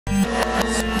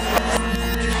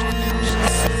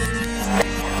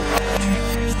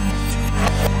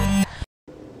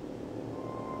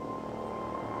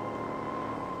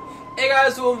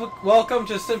welcome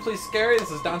to Simply Scary.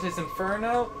 This is Dante's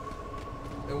Inferno,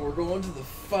 and we're going to the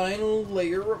final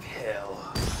layer of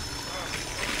hell.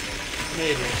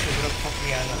 Maybe I should have fucked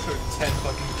me at another 10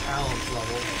 fucking talents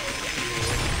level.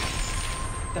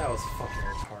 That was fucking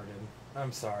retarded.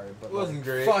 I'm sorry, but it wasn't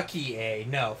great. Fuck EA.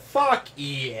 No, fuck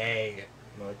EA.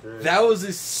 Not great. That was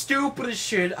the stupidest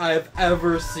shit I've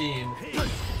ever seen.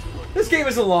 This game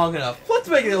isn't long enough. Let's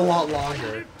make it a lot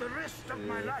longer.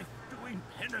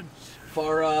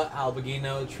 Farah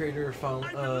Albagino, traitor found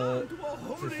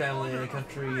for family and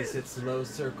countries, its low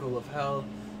circle of hell.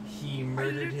 He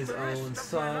murdered his own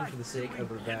son for the sake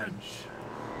of revenge.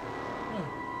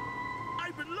 I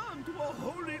belong to a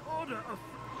holy order of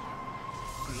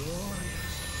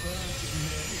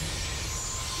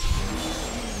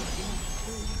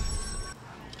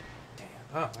Damn.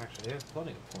 Oh, actually, they have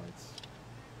plenty of points.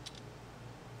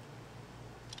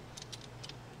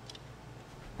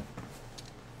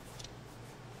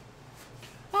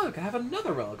 Oh, look, I have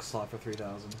another relic slot for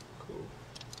 3,000. Cool.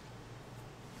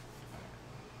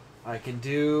 I can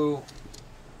do...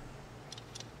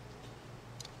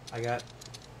 I got...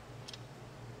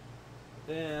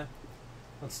 Yeah.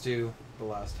 Let's do the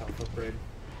last health upgrade.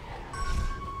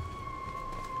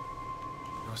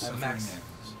 Max.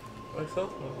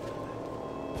 Myself?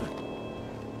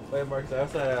 Wait, Marcus, I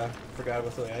also forgot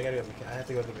about something. I have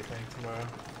to go to the mechanic tomorrow.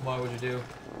 What would you do?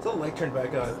 So the light turned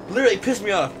back on. Literally pissed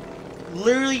me off.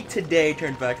 Literally today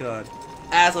turned back on.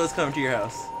 As I was coming to your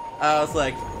house. I was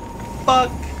like,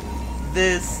 fuck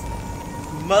this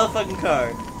motherfucking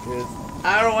car.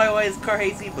 I don't know why this car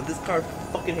hates me, but this car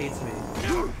fucking hates me.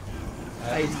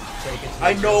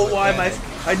 I know why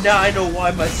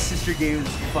my sister gave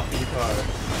this fucking car.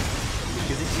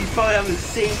 Because she's probably having the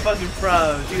same fucking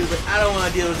problem. She was like, I don't want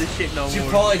to deal with this shit no more. She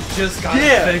probably just got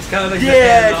it fixed, kind of like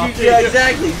yeah,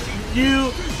 exactly. She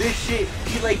knew this shit.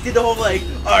 She like did the whole like,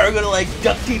 alright, we're gonna like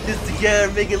duct tape this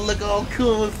together, make it look all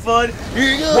cool and fun.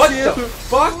 Here you go. What the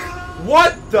fuck?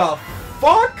 What the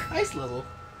fuck? Ice level.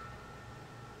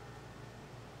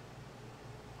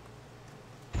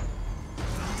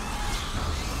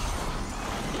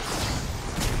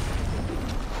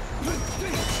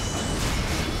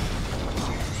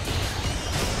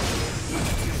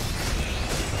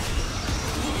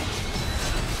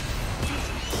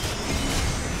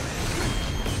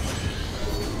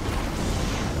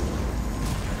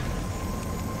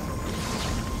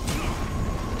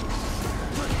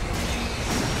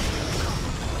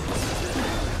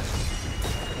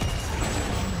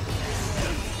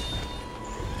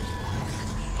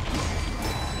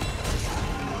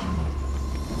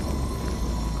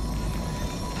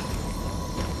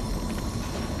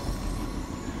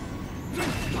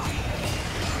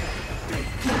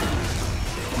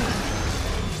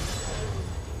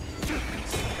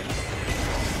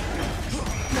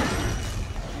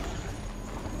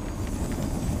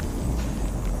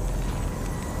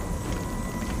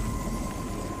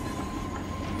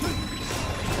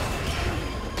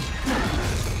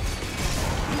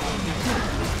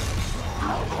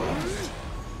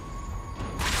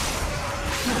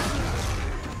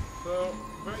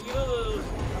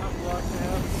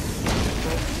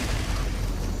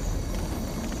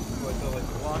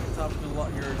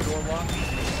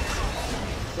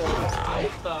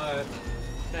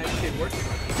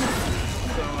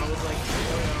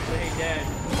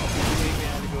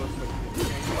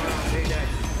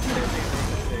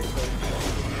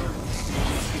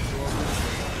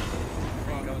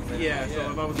 Yeah, so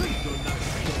if I was like going nuts,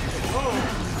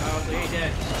 I was like, hey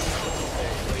Dad,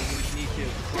 so you need to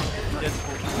just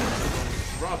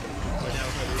rob him. But now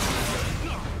it's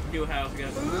like a new house,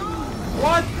 guys.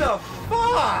 What the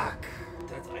fuck?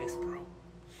 That's ice, bro.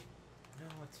 No,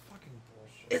 it's fucking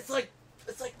bullshit. It's like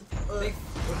it's like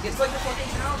the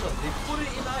fucking town though. They put it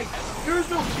in ice. There's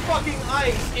no fucking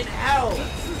ice in hell.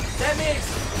 That makes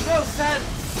no sense.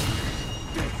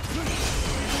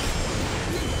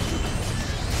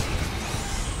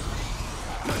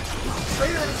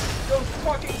 Traitors don't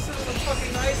fucking sit in the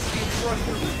fucking ice cube for us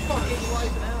their fucking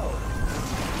life in hell.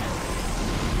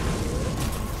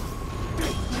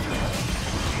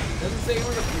 Doesn't say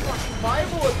we're the fucking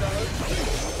Bible it does.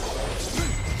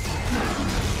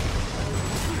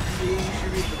 You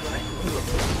should read the Bible.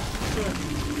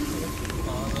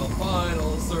 On the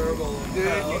final circle of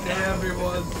hell,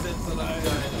 everyone sits in a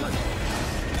giant.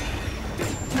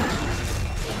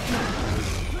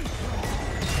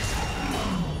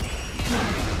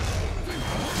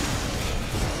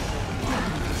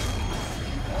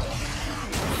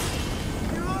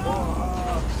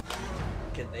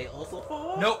 Can they also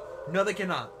fall? Nope. No, they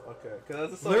cannot. Okay,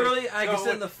 because that's Literally, I was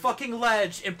in the fucking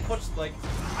ledge and pushed, like,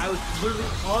 I was literally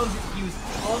he was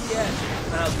on the edge,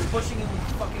 and I was pushing him with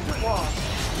the fucking claw,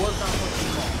 was not pushing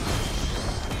the ball.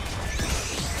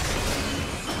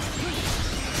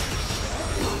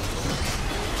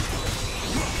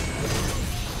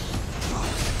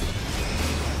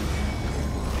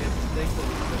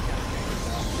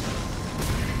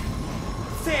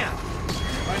 Sam!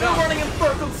 They're running in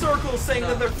circles saying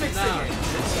that they're fixing it!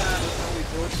 This time was only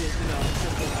bullshit, you know,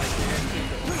 simple like they actually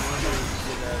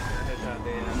the headshot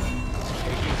data. I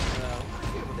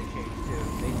forget what they changed to.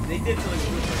 They did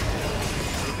something with it.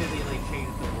 They basically like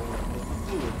changed the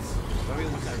fluids. I mean,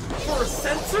 what's that? For a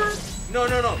sensor? No.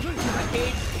 I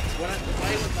changed when I was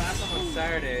last time on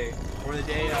Saturday, or the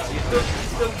day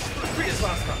The previous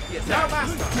last time. Yes, Not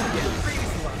Saturday. last time. Yeah. The previous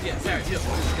last time. Yeah, Saturday.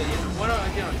 One on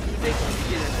Tuesday, we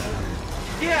did it.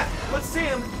 Yeah, but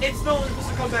Sam, it's no longer supposed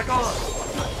to come back on.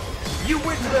 You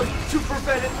went to them to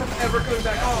prevent it from ever coming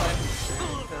back on.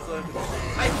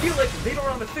 I feel like they don't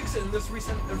know how to fix it in this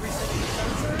recent sensor.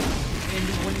 And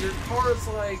when your car is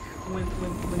like, when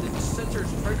the sensor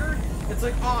is triggered, it's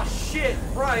like, oh shit,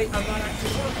 right, I'm not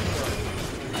actually working right.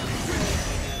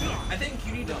 I think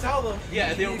you need to tell them.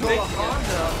 Yeah, they don't go fix to it.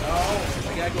 Honda. Oh,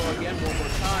 I gotta go again one more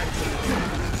time. So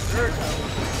the third time,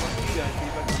 you guys be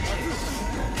back on money.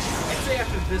 I'd say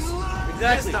after this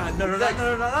time. No,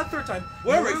 not third time.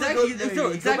 Whatever, You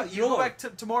exactly. go back to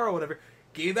tomorrow or whatever.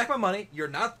 Give me back my money. You're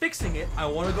not fixing it. I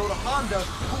want to go to Honda,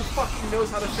 who fucking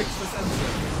knows how to fix the sensor.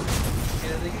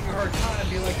 And they give you a hard time,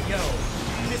 be like, yo,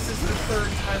 this is the third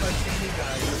time I've seen you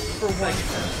guys for one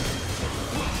sensor.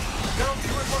 No,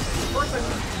 you were the first time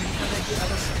you didn't get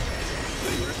other sensors.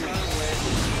 First time when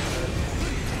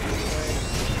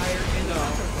Higher in the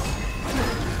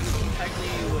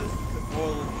technically it was the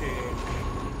oil change.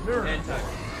 And time.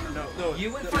 No.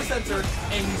 You went for a sensor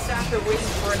and you sat there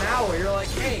waiting for an hour. You're like,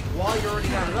 hey, while you already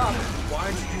got it up, why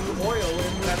don't you do the oil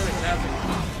and That's it.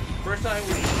 First time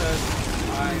was because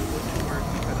I wasn't work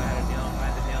because I had a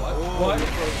nail. What?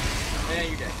 Man,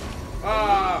 you're dead.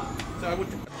 So I went.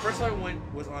 The first time I went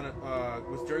was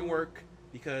was during work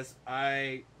because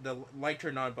the light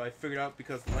turned on, but I figured out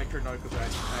because the light turned on because I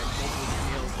had multiple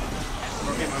nails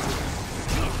or in my business.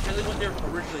 I really went there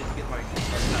originally to get my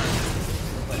tire.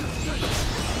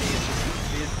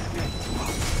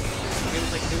 It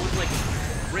was like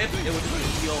ripped. It was just a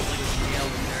heel, like a nail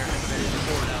in there, and then it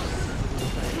tore it out.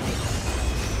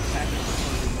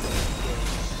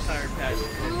 Tire pad.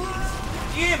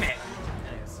 Damn it!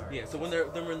 Yeah. So when they're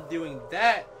doing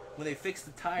that, when they fix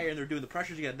the tire and they're doing the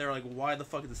pressures again, they're like, why the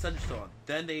fuck is the sensor still on?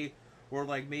 Then they were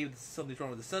like, maybe something's wrong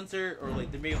with the sensor, or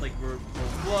like they maybe like were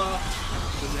blah.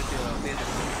 So then they had to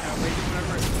calculate it,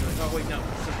 whatever. And they're like, oh wait, no,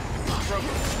 the sensor's broken.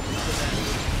 So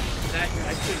then I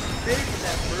couldn't finish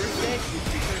that first day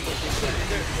because they put it in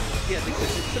there. Yeah, they put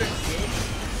it in.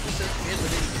 The sensor in,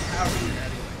 but they didn't power it and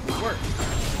it worked.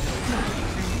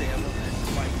 Tuesday, I wasn't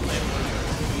quite playing one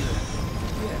either.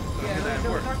 Yeah, that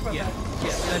worked. Talk about that.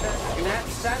 Yeah, that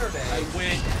Saturday. I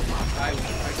went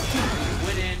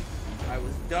in. I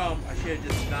was dumb. I should have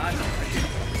just not. I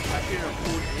should have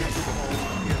pulled into the whole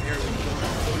area with the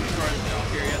car in the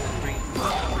area and then bring it to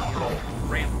the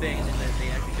ramp thing, and then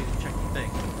they actually check the thing.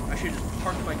 I should have just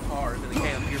parked my car and been like,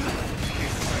 hey, I'm here for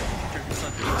check the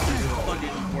sun. Plugged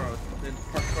in where I was, then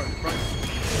parked the car in the front.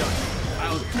 Done. I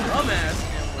was a dumbass,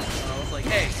 and I was like,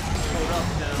 hey, hold up.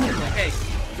 And then I was like, hey,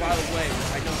 by the way,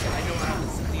 I know how to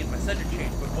need my sensor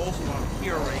change, but also while I'm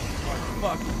here already,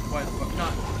 why the fuck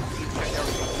not? Check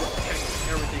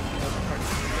everything.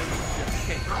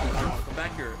 Okay, I don't want to come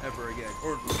back here ever again.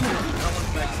 Or I don't want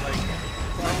to come back like.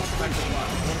 I don't want to come back to a lot.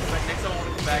 I want to come back next time. I want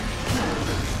to come back.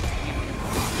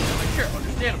 I'm like, sure,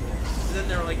 understandable. And then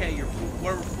they're like, hey, your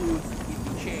whatever fluids need to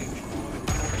be changed.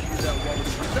 Use that water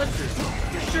with the sensors.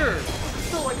 Yeah, sure. It's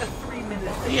still like a 3-minute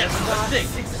thing. Yes, that's the thing.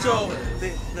 6 So hours.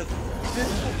 the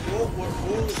physical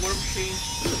water change.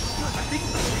 I think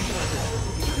the reason was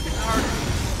it took an hour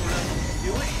for them to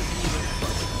do it.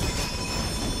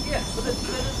 Yeah, but this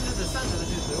is the sensor,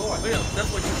 this is the oil. Oh, yeah, that's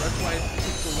why it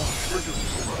took so long. Because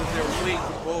they were waiting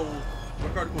for both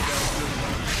Ricardo down to do.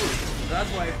 That's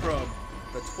why from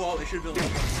the 12, it should have been like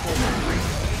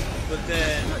 12 but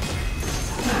then the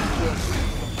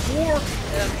 4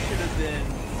 M should have been,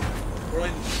 or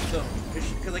like,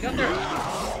 because I got there,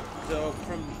 so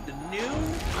from the noon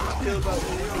till about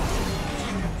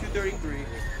 2:33,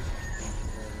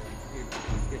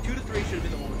 yeah, 2 to 3 should have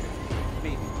been the oil change.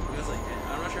 Maybe. Because like,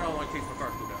 I'm not sure how long it takes my car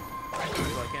to cool down.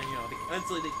 So I can,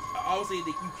 obviously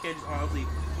you can't just honestly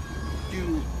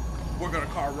work on a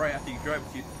car right after you drive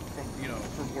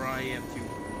from where I am to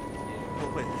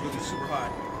a place. It's gonna be super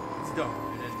hot. it's dark,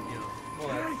 and then Well,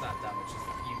 that's not that much.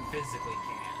 You physically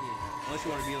can't. yeah. Unless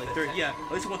you want to be like third, yeah.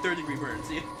 Unless you want third-degree burns,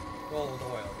 yeah. Well, with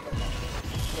oil.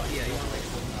 But yeah, you want to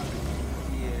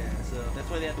yeah. So that's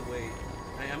why they have to wait.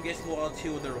 I'm guessing while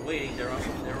too they're waiting, they're also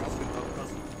going to other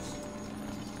customers.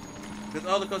 Because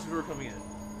all the customers were coming in.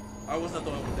 I was not the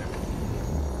only one there.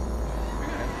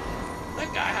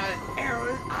 That guy had an arrow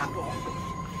in his eyeball.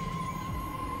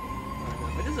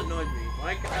 It just annoyed me.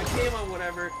 I came on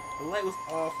whatever, the light was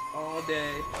off all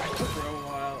day for a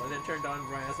while, and then turned on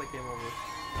right as I came over.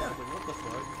 I was like, what the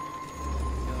fuck?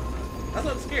 That's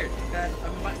why I'm scared. That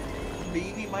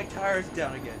maybe my tire's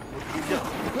down again.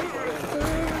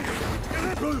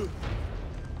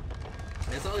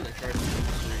 It's only the charge.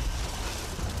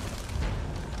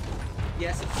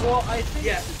 Yes, it's well, I think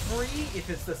it's free if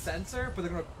it's the sensor, but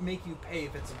they're gonna make you pay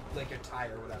if it's like your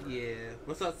tire or whatever. Yeah,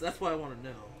 well, that's what I want to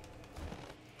know.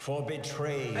 For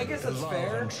betraying I guess the that's love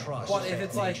fair, and trust but if that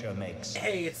it's like, nature makes.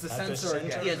 hey, it's the At the sensor center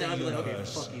again. Yeah, of then the I'll be like, okay,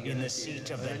 universe, fuck you in the guys.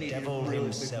 seat of I the need to devil really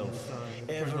himself,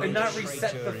 every And not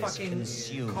reset the traitor is fucking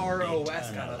consumed car OS kind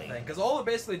of eternally. thing, because all they're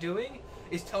basically doing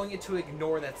is telling you to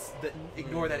ignore that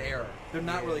error. They're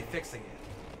not really fixing it.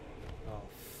 Oh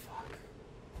fuck.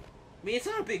 I mean, it's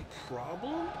not a big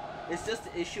problem. It's just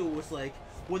the issue was like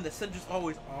when the sensor's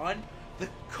always on. The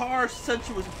car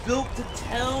sensor was built to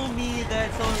tell me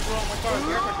that something's wrong with my car,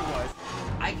 air pressure wise.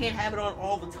 I can't have it on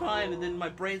all the time, and then my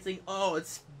brain's saying, "Oh,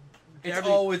 it's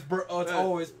always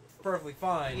perfectly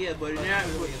fine." Yeah, but in really,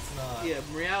 reality, it's not. Yeah,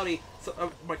 in reality,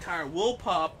 so, my tire will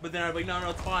pop, but then I'm like, no,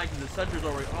 it's fine because the sensor's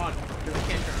already on because I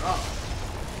can't turn it off.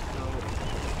 So,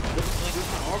 with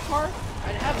my old car,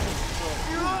 I'd have a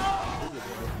sensor.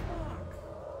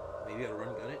 Maybe I gotta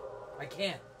run gun it. I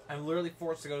can't. I'm literally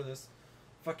forced to go to this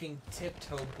fucking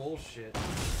tiptoe bullshit. Oh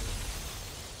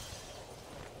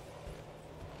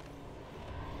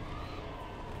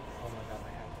my god, I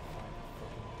have to find the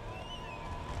fucking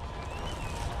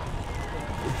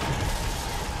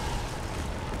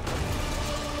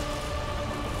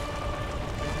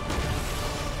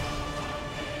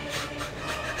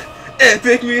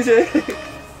Epic music!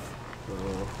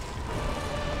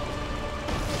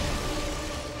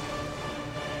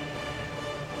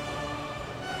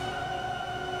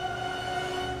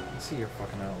 See your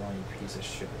fucking outline, you piece of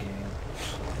shit game.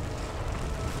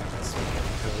 Fucking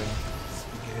spaghetti coding.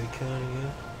 Spaghetti coding,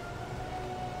 yeah.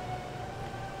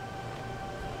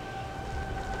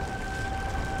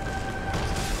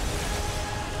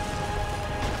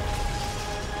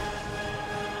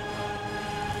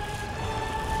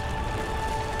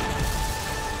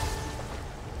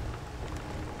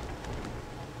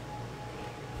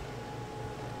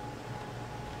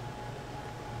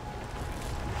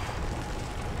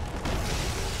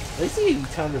 They see you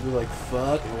time to be like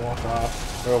fuck and walk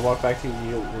off, or walk back to you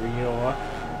where you don't walk.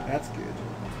 That's good.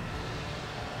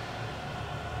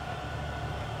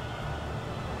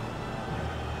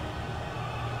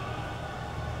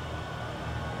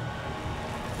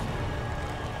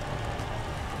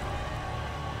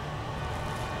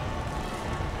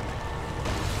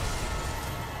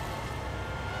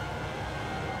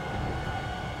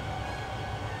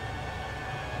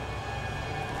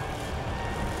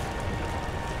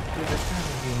 Dude, this guy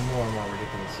is being more and more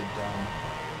ridiculously dumb.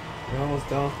 We're almost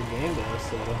done with the game though,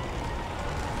 so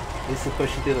this is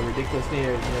pushing through the ridiculous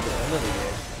near the end of the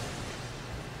game.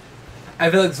 I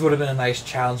feel like this would have been a nice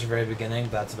challenge at the very beginning,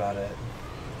 but that's about it.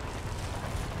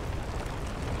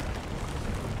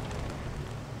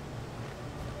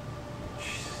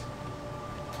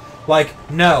 Like,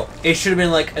 no, it should have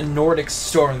been like a Nordic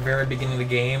storm at the very beginning of the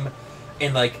game,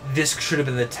 and like this should have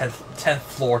been the 10th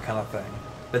floor kind of thing,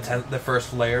 the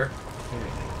first layer.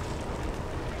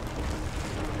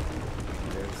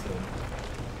 There's the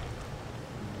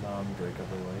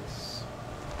non-breakable ice.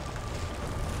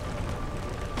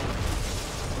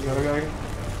 You gotta go. Oh,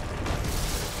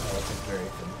 that's a very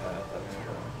thin path. That's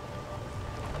true.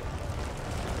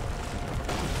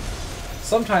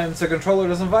 Sometimes the controller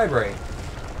doesn't vibrate.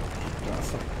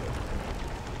 Awesome.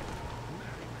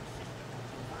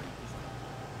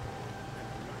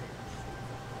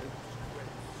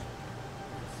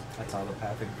 That's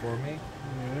holopathic for me.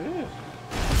 Yeah.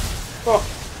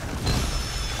 Oh.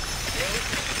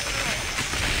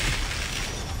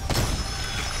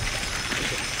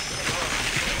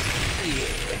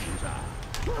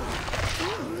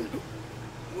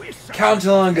 Count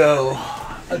Longo,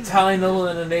 Italian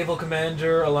nobleman and a naval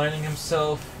commander, aligning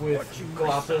himself with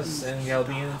Galapagos and the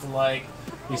Albanians alike.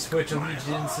 He switched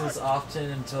allegiances often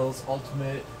until his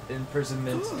ultimate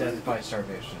imprisonment, death by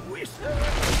starvation.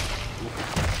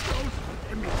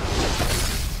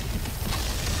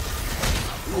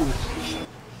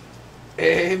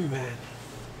 Amen.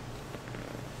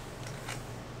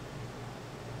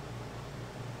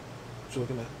 What you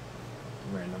looking at?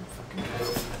 Random fucking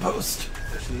post.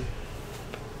 Actually.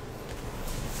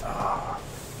 Ah.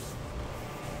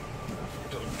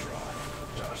 Don't draw.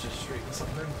 Josh is street or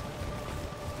something.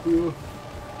 Ooh.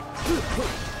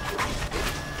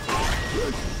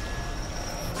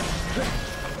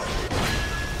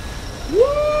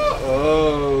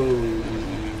 Oh.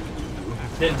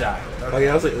 Didn't die. Oh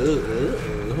yeah, I was like,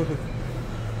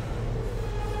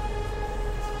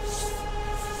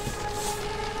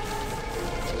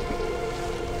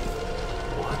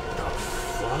 What the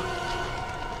fuck?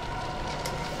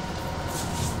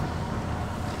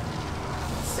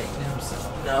 Satan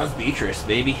himself. that was Beatrice,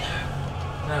 baby. No,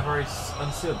 I've already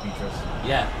unsealed Beatrice.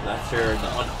 Yeah, that's her,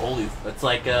 the unholy. That's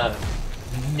like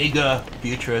nigga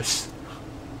Beatrice.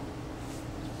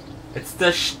 It's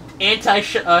the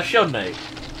anti-show knight.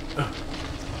 No,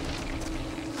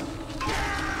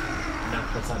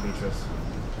 that's not Beatrice.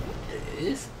 It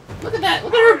is. Look at that.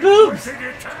 Look at her boobs.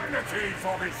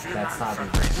 That's not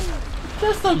Beatrice.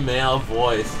 Just a male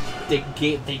voice. They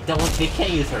can't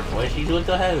use her voice. She's went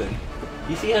to heaven.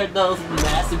 You see her those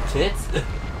massive tits? What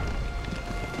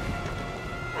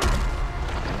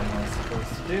am I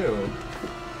supposed to do?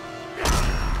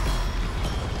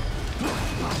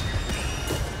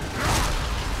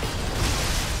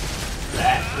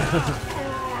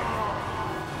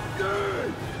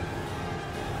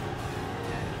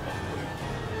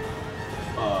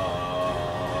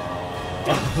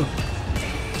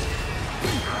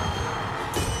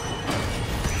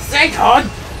 Satan!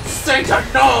 Satan,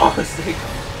 no! Satan.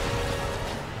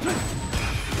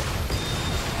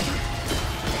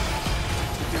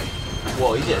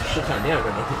 Whoa, you did a shit ton of damage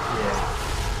on him. Yeah.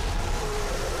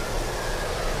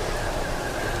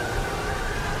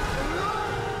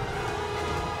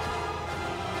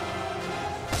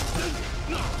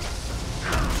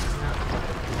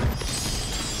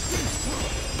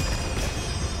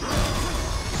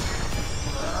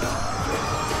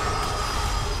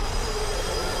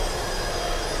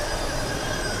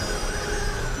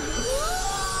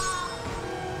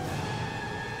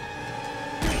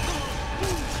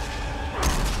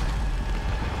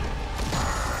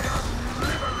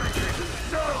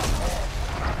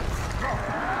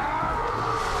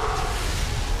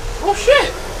 Oh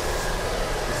shit!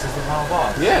 This is the final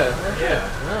boss. Yeah. Yeah.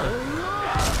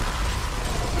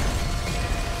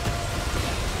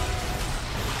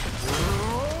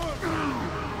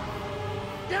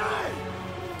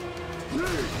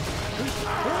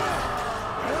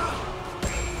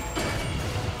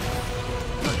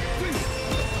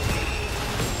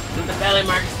 In the belly,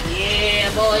 Marcus. Yeah,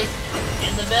 boys.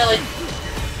 In the belly.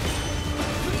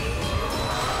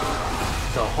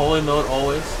 So holy mode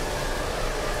always.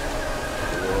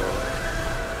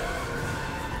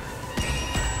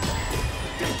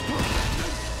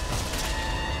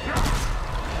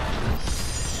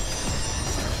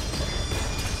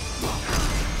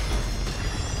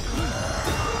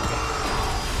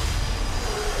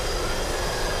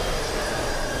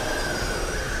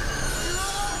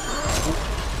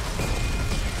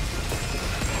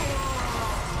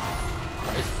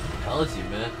 Tells you,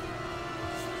 man.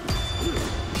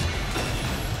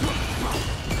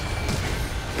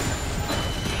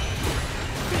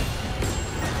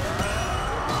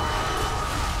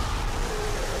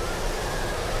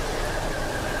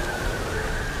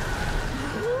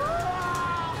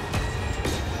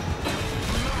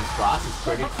 This boss is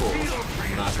pretty cool.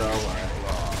 I'm not gonna lie.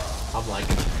 I'm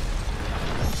liking it.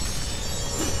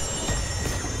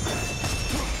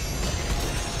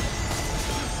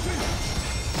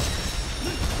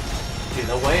 Dude,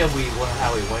 the way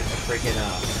how we went to freaking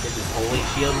did this holy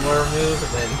shield lure move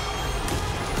and then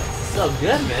so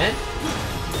good, man.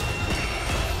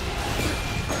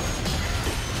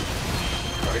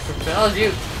 Sorry for failed you.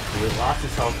 He lost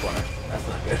his health bar. That's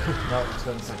not good. No, it's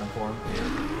got in second form.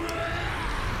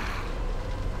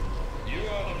 You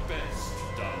are the best,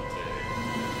 Dante.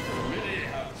 Many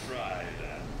have tried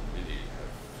and many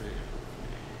have failed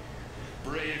me.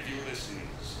 Brave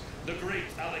Ulysses, the great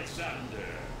Alexander,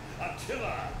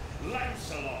 Attila,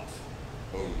 Lancelot.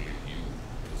 Only you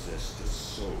possessed a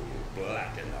soul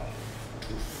black enough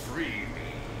to free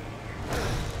me.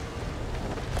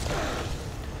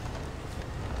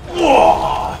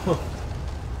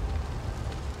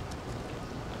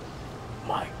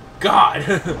 My God.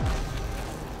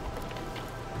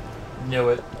 Knew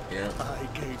it. Yeah. I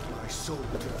gave my soul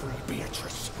to free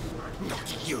Beatrice,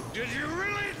 not you. Did you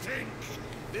really think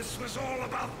this was all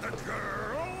about the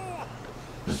girl?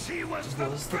 She was the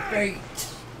bait.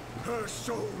 Her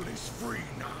soul is free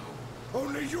now.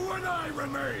 Only you and I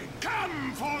remain.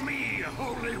 Come for me,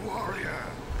 holy warrior.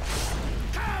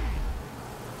 Come,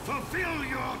 fulfill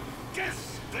your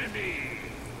destiny.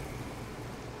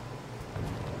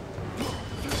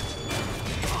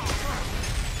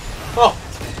 Oh!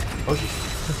 Oh, jeez.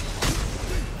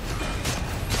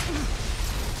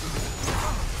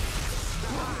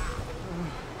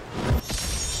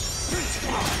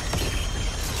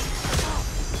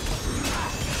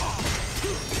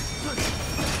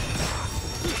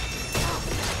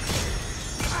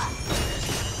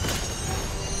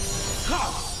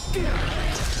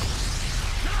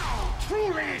 Now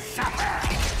truly suffer.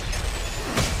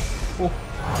 Oh.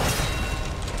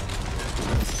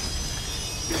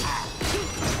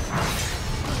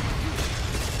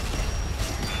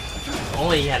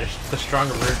 Only he had the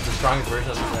strongest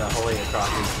version of the Holy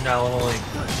Crosses. No, only.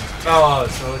 Oh,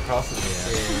 it's Holy Crosses,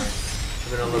 yeah. Yeah.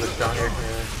 Should have been a little bit stronger. Yeah.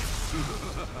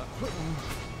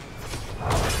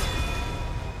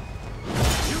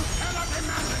 You cannot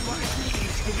imagine what it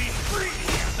means to be free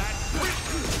of that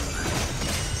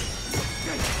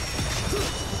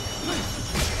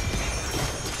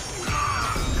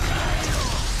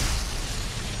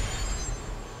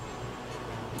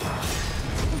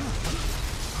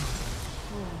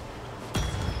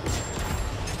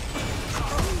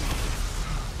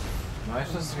Am I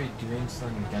supposed to be doing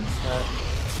something against that? I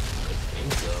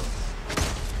think so.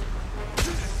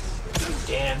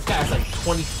 Damn, this guy's like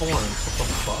 20 forms. What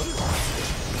the fuck?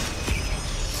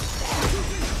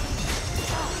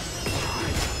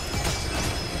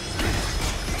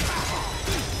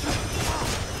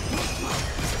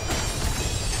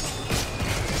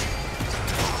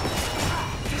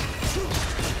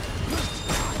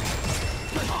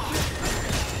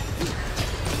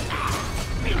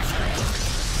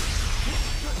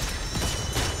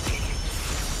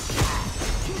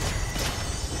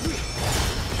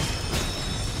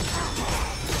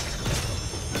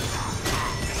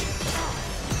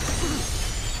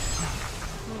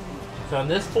 So in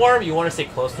this form, you want to stay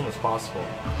close to him as possible.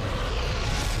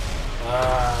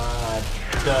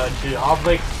 The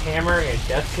Oblique Hammer and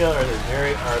Death Kill are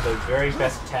the very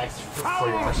best attacks for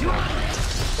your arsenal.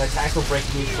 The attacks will break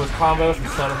loose with combos and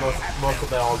stun most of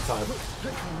them all the time.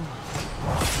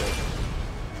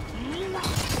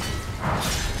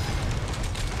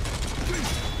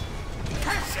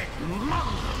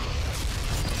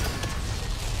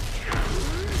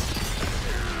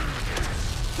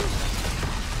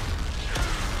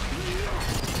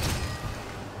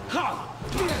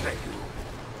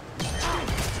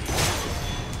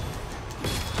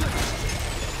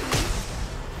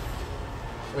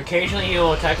 Occasionally he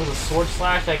will attack with a sword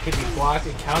slash that can be blocked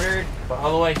and countered, but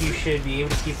otherwise you should be able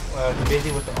to keep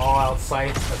busy with the all-out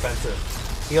scythe offensive.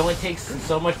 He only takes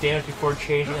so much damage before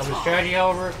changing up his strategy,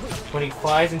 however. When he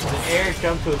flies into the air,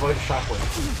 jump to avoid the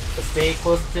shockwave. But stay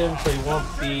close to him so he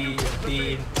won't be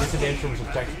disadvantaged from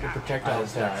projectile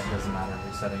attacks. It doesn't matter,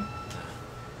 resetting.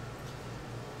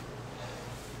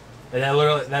 And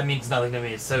that means nothing to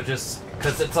me. So just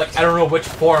because it's like I don't know which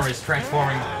form is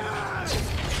transforming.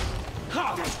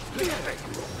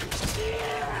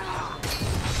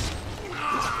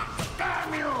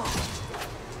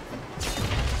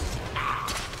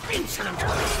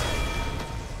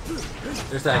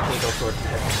 There's that Kinko sword.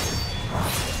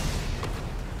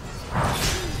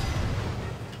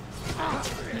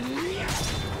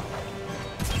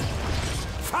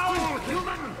 foul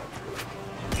human.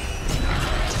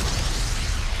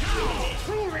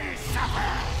 Truly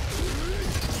suffer.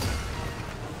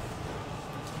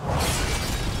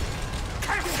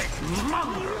 Classic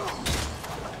mongrel.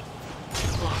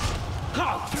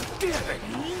 How dare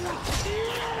you!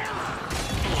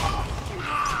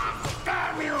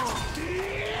 Damn you!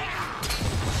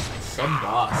 Some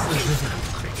boss.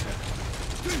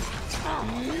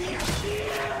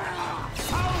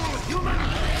 Foul human!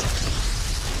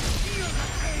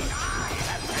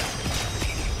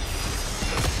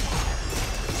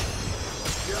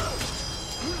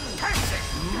 Classic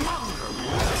mongrel!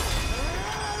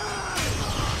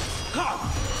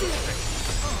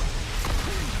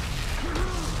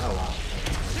 Oh wow.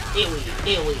 Ewy.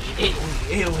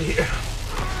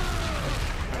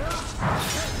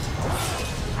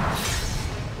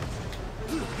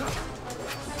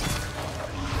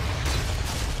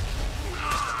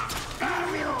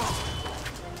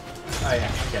 Oh yeah,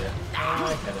 I get it. I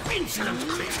get it. Insolent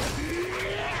creature!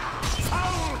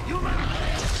 Foul human!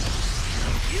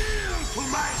 Yield to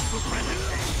my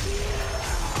supremacy!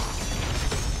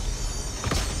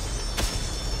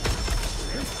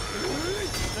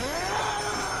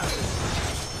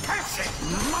 Classic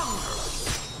mongrel!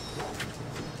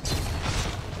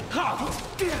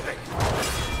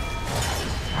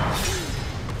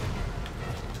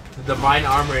 The divine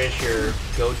armor is your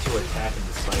go-to attack in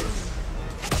this fight.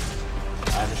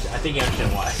 I think you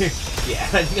understand why. Yeah,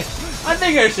 I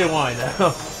think I understand why now. Yeah,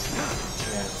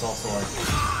 it's also like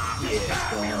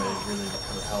skill is really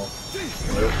for health.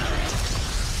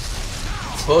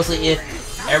 Supposedly, if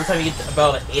every time you get to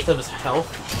about an eighth of his health,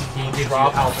 He gives you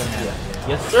drop health in that. Yeah.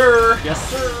 Yes, sir. Yes,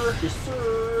 sir. Yes,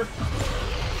 sir.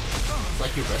 It's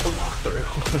like you read the walkthrough,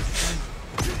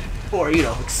 Or, you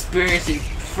know, experiencing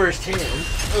firsthand.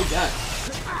 oh god.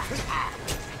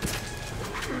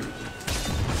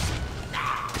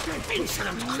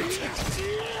 Insolent creature!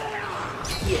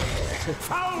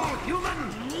 Foul human!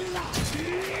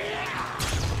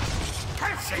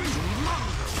 Cursing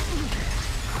mongrel!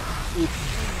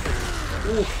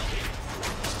 Oof.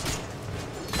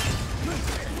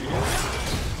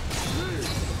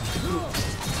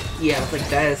 Yeah, it's like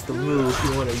that is the move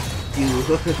you want to do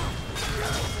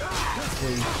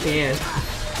when you can.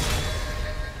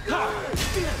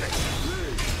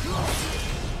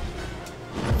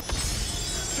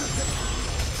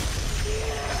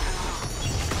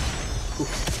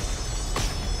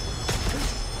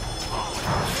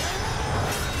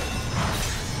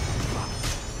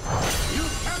 You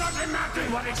cannot imagine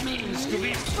what it means to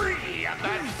be free of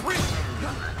that prison!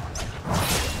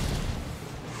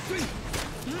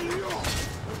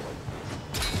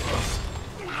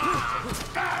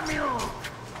 Damn you!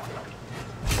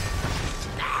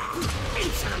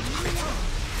 Insolent creature!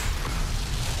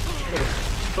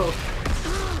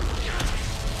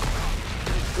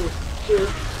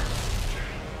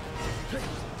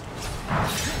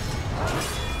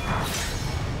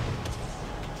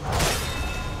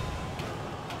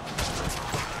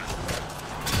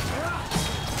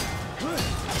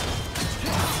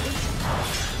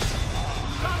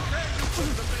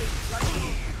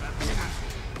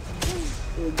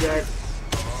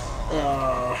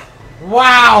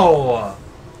 Wow!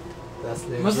 That's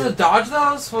the Was it a dodge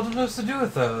those? What am I supposed to do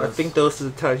with those? I think those are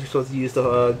the times you're supposed to use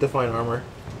the divine armor.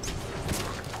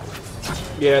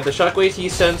 Yeah, the shockwaves he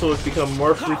sends will become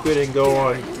more frequent and go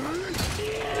on.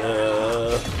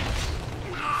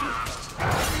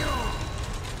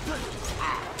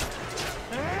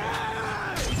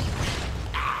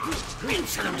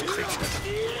 Insolent creature!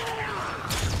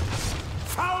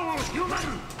 Foul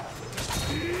human!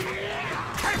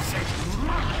 Cursed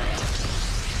mongrel!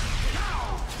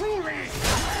 Now, truly!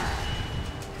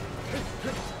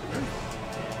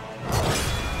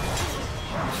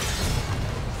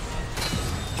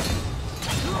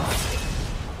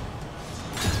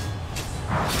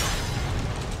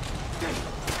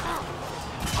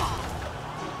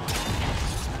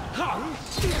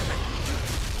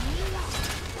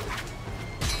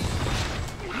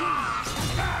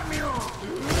 Damn you!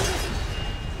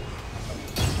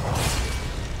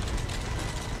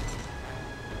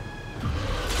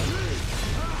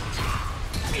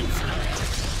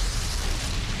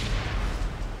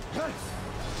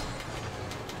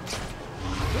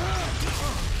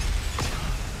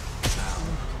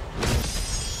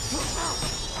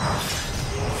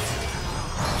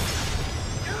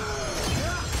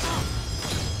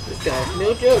 This guy's no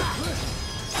joke.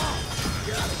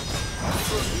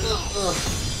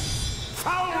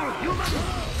 Foul human!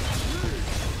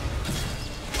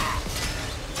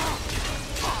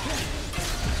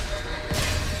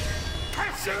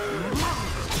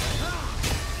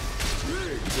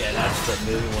 Yeah, that's the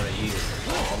move you want to use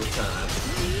all the time.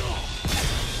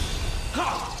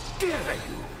 How dare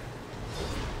you!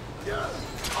 Yeah.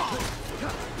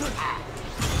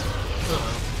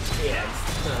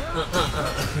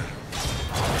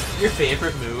 Your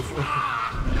favorite move.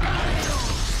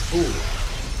 Ooh.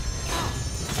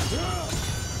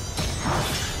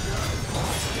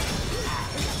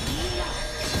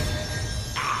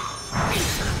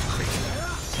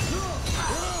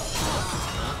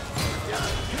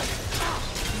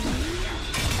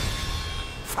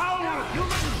 Foul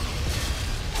human!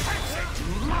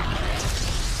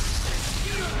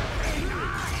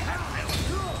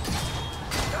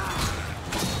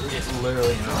 It's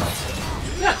literally not.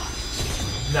 Yeah.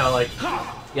 No, like,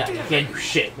 yeah, you can't do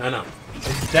shit. No.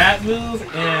 It's that move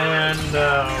and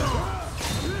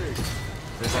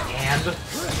there's an and.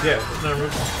 Yeah, there's another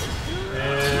move.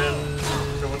 And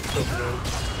what's the move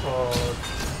called?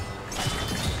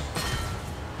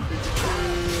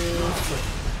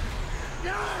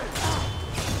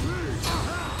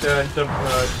 The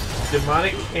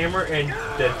demonic hammer and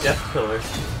the death pillar.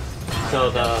 So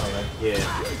yeah.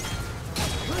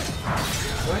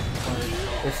 What?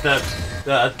 It's the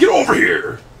get over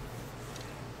here.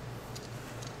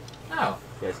 Oh.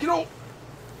 Yes,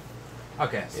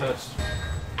 Okay, so Yeah. it's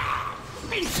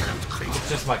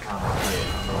just my comment.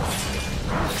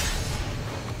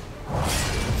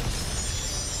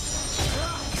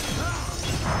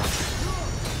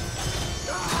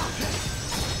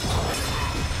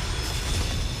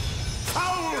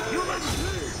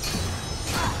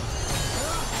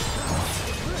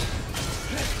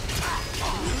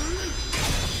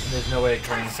 There's no way of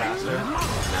turning faster.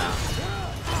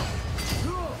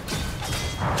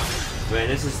 Man,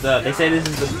 this is they say this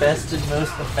is the best and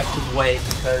most effective way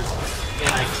because, and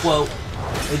I quote,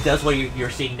 it does what you're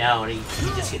seeing now, and he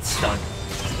just gets stunned.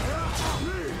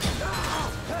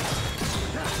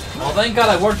 Well, thank God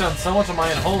I worked on so much of my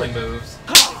unholy moves.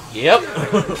 Yep.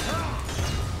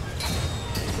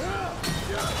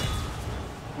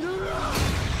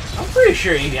 I'm pretty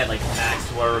sure you get like max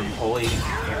whatever holy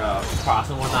cross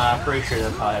and whatnot. I'm pretty sure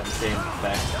they'll probably have the same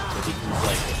effect. If you can just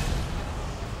like,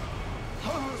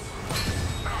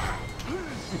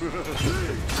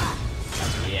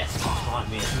 yes, taunt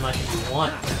me as much as you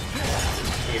want.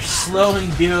 You're slowly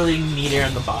building meter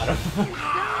on the bottom.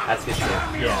 That's good too.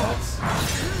 Yeah, that's...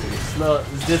 Slow.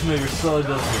 This move, you're slowly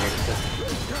building meter.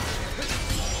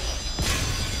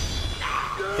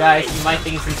 Guys, you might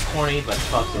think it's corny, but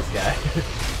fuck this guy.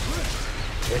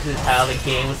 This is how the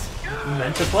game was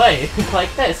meant to play.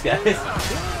 Like this, guys. This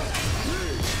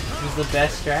is the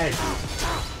best strategy.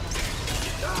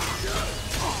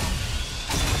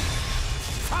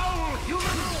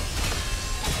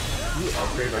 You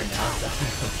upgrade right now, so.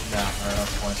 No, I don't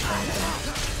have points for anything.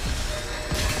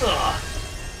 Ugh.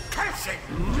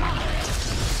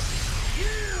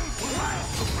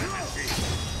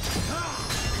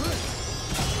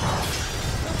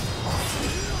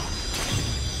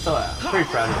 So I'm pretty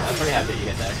proud of you. I'm pretty happy you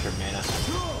get that extra mana.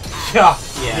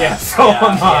 Yeah, so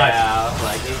am I. Yeah,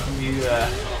 like if you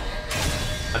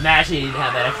imagine you didn't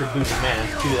have that extra boost of mana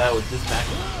too, that would this match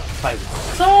fight would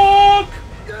suck.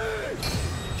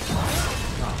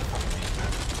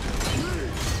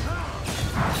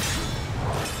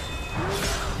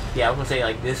 Yeah, I was gonna say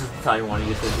like this is the time you want to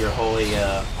use with your holy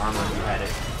armor if you had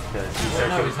it, because you start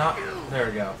No, to he's not. There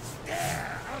we go.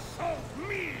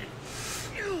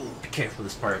 be careful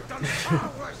this part.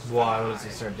 Why? What does he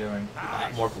start doing?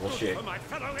 More bullshit. For my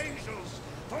fellow angels,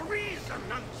 for reason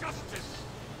and justice.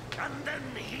 And then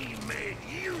he made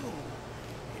you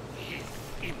in his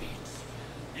image.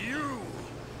 You,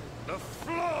 the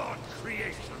flawed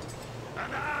creation.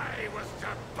 And I was to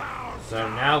bow So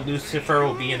down. now Lucifer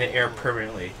will be in the air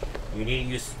permanently. You need to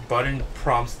use button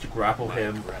prompts to grapple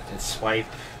him and swipe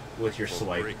with your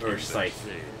swipe or sight.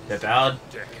 The battle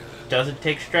doesn't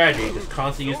take strategy, just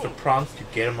constantly use the prompts to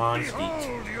get him on his feet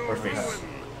or face.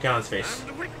 Get on his face.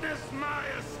 And witness my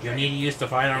escape. You need to use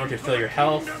divine armor to fill your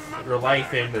health, your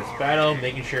life in this battle,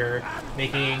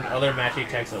 making other magic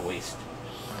attacks a waste.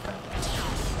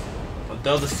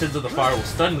 Although the sins of the fire will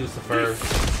stun Lucifer,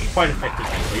 quite effective,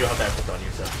 so you don't have that put on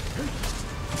yourself.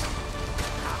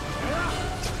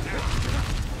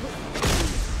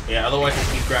 Yeah, otherwise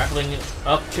just keep grappling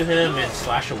up to him and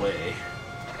slash away.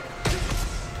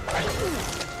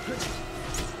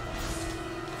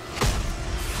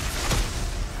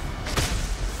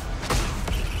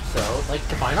 So, like,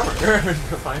 divine armor.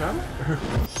 Divine armor?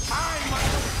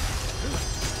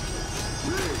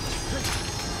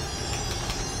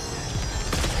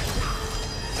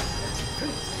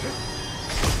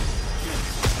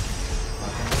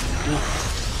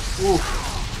 Oof.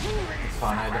 It's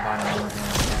fine, I had divine armor here.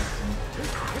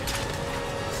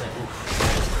 It's like, oof.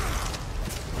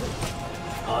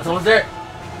 Oh, someone's there!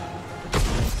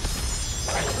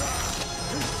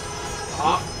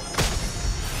 Oh.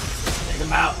 Take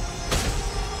him out.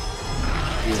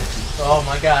 Oh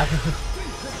my god.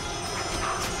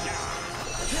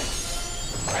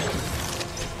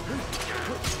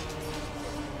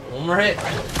 One more hit.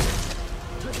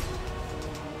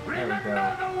 There we go.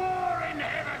 The war in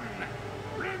heaven.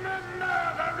 Remember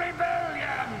the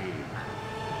rebellion.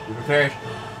 Be prepared.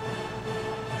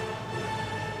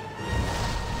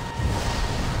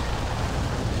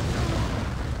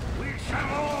 We shall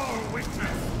all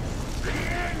witness the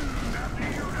end of the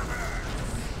universe.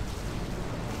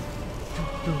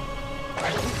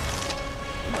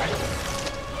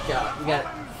 Yeah, we got it.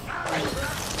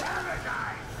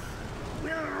 Paradise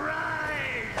will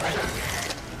rise again.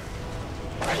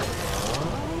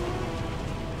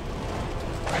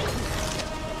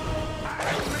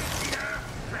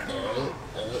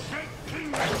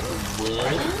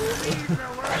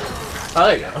 Oh,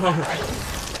 there you go.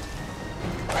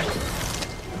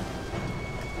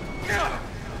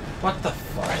 What the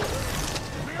fuck?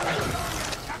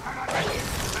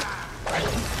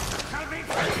 Shall be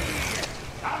free.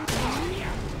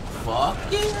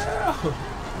 Yeah!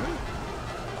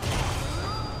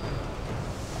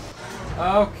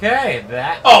 Okay,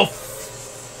 that. Oh,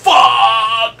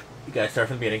 fuck! You guys start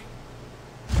from the beginning.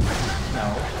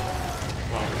 No.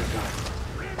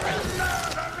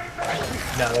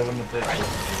 No, that wouldn't have been like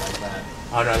that.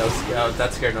 Oh no,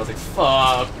 that scared me. I was like,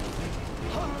 fuck.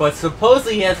 But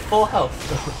supposedly he has full health.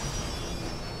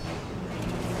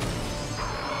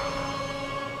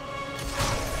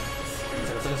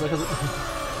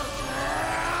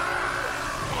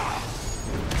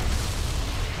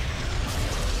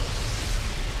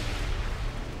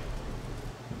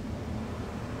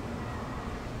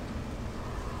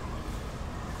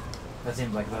 That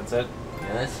seems like that's it.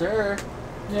 Yes, sir.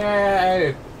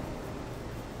 Yay!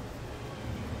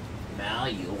 Now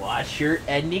you watch your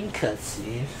ending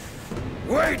cutscene.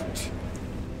 Wait!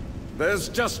 There's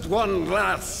just one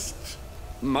last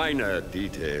minor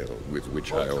detail with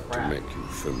which I ought to make you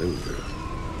familiar.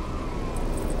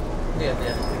 Yeah,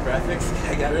 the graphics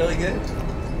I got really good.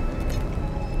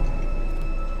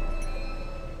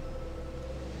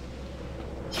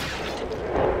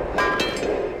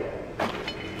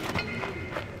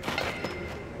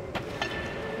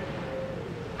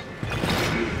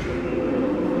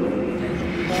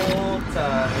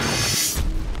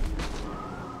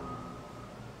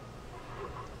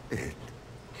 It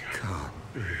can't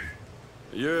be.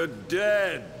 You're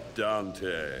dead,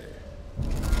 Dante.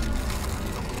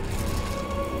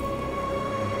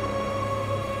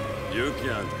 You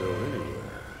can't go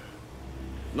anywhere.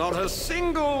 Not a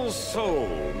single soul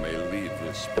may leave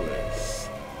this place.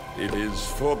 It is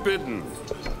forbidden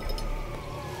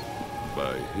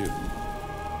by him.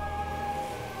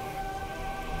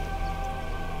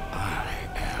 I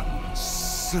am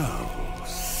so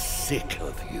sick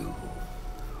of you.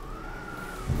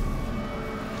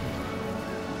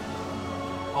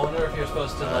 I wonder if you're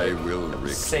supposed to I like will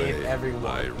save reclaim everyone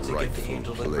my to get the rightful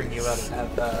angel to bring you out place.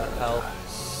 of hell.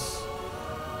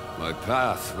 My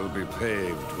path will be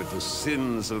paved with the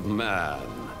sins of man,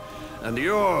 and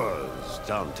yours,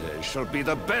 Dante, shall be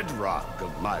the bedrock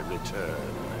of my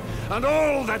return. And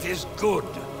all that is good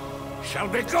shall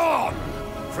be gone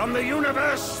from the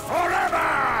universe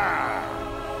forever!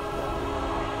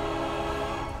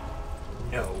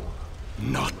 No.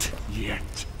 Not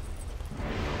yet.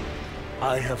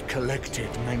 I have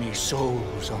collected many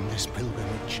souls on this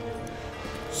pilgrimage.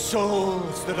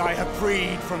 Souls that I have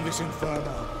freed from this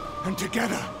inferno. And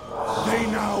together, they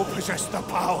now possess the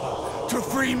power to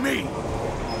free me.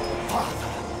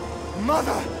 Father,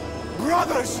 mother,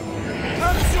 brothers,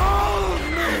 absolve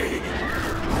me!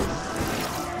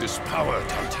 This power,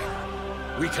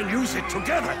 Dante, we can use it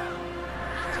together.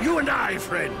 You and I,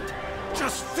 friend.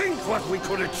 Just think what we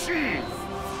could achieve.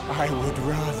 I would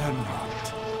rather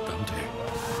not. Dante,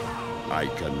 I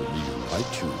can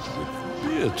reunite you with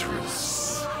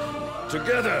Beatrice.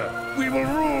 Together, we will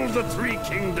rule the three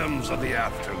kingdoms of the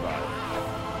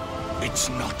afterlife. It's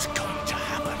not going to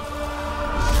happen.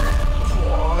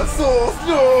 Oh, so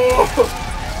slow!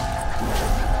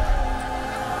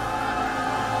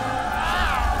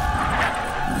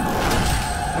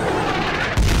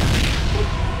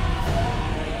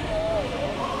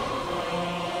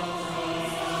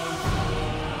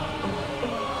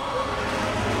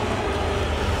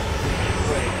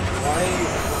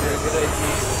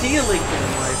 Healing him,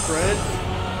 my friend.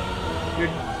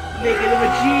 You're making him a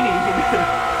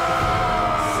genie.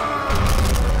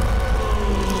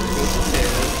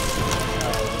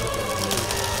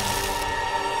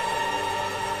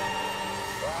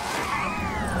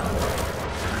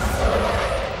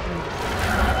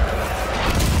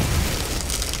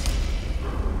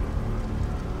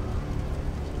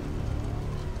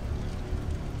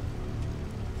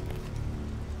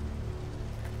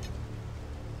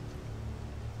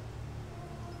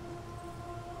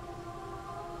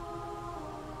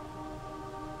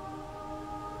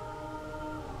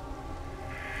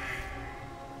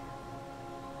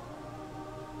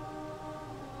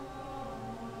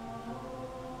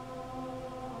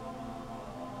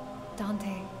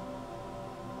 Dante.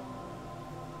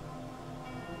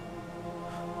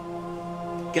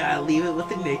 Gotta leave it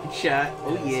with a naked shot.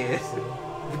 Oh yeah.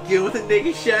 Begin with a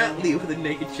naked shot, leave with a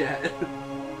naked shot.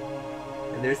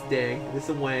 And there's Dang. There's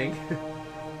some Wang.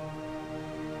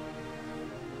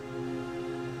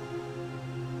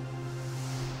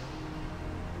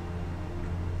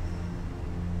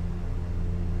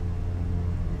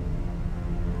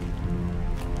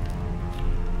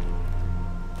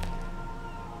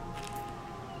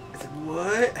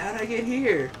 What? How'd I get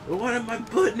here? Why am I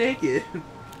butt naked?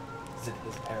 Is it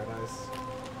his paradise?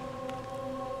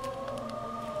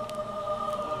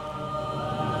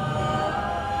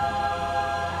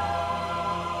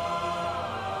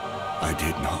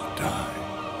 did not die,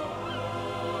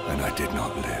 and I did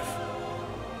not live.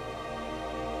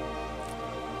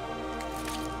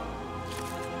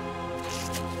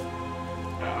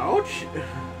 Ouch.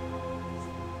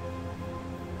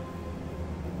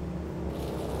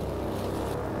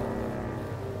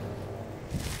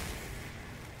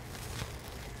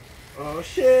 Oh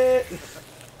shit.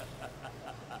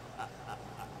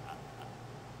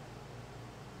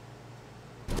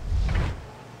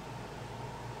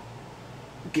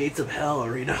 Gates of Hell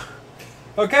Arena.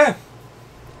 Okay.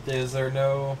 Is there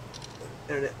no...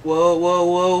 Whoa, whoa,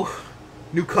 whoa.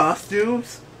 New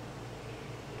costumes?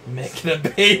 Making a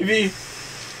baby?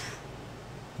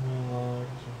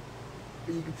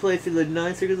 You can play through the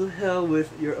 9 circles of hell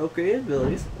with your upgraded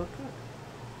abilities. Okay.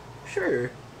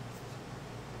 Sure.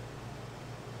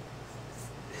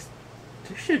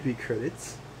 There should be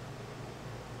credits.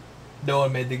 No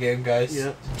one made the game, guys.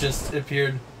 Yep. Just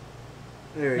appeared.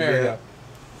 There we There go. we go.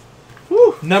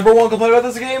 Woo! Number one complaint about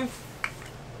this game?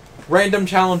 Random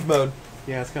challenge mode.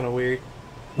 Yeah, it's kind of weird.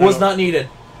 Was not needed.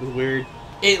 It was weird.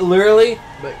 It literally,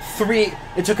 But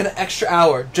it took an extra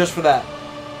hour just for that.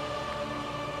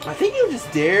 I think you were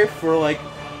just there for like,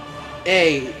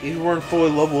 A, if you weren't fully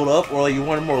leveled up, or like you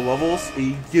wanted more levels,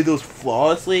 and you did those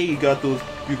flawlessly, you got those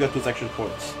extra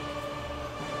points.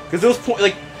 Because those points,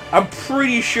 like, I'm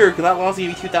pretty sure, because that lost gave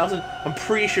you 2,000, I'm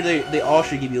pretty sure they all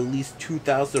should give you at least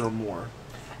 2,000 or more.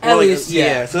 At Or like, least,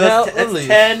 yeah. So Now, that's at least.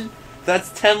 10.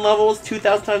 That's 10 levels.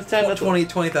 2,000 times 10. That's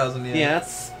 20,000. Yeah. Yeah,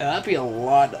 that'd be a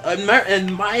lot.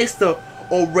 And minus the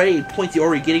already points you're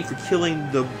already getting for killing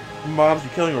the mobs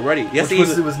you're killing already. Yes,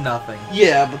 Which was nothing.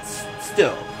 Yeah, but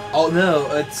still. Oh no,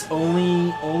 it's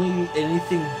only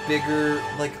anything bigger,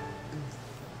 like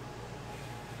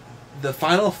the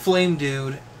final flame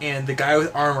dude and the guy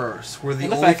with armors were the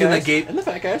only thing that gave. And the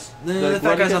fat guys. The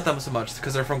fat guys not that so much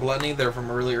because they're from Gluttony. They're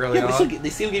from really early Yeah, on.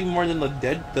 they still gave you more than the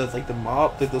dead, the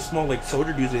mob, the small like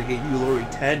soldier dudes that gave you already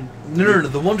 10. No.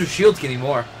 The ones with shields getting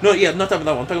more. No, yeah, I'm not talking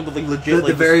about that one. I'm talking about like legit.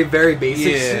 The very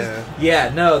basics. Yeah.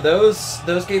 Yeah. No,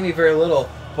 those gave me very little.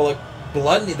 But like the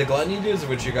Gluttony dudes,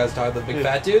 which you guys talked, the big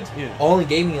fat dudes, only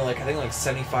gave me like I think like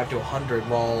 75 to 100,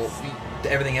 while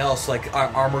everything else like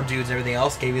armor dudes and everything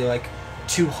else gave you like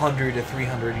 200 to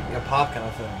 300 a pop kind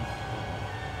of thing.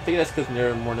 I think that's because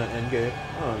they're more than end game.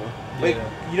 I don't know. Like,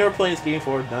 Yeah. you never played this game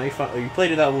before. Now you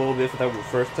played it out a little bit for the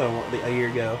first time a year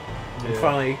ago, and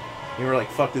finally you were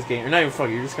like, "Fuck this game," or not even fuck.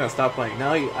 You're just gonna stop playing.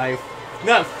 Now I've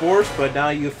not forced, but now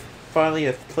you finally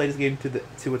have played this game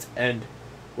to its end.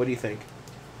 What do you think?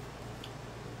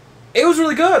 It was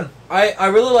really good. I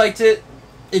really liked it.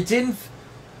 It didn't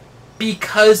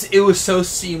because it was so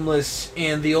seamless,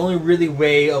 and the only really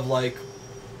way of like.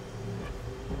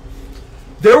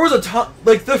 There was a ton,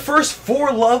 like the first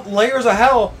 4 layers of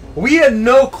hell. We had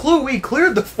no clue. We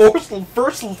cleared the first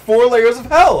 4 layers of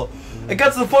hell. It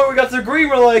got to the point where we got to the green.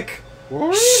 We're like,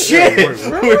 shit.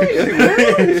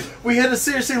 We had to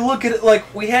seriously look at it.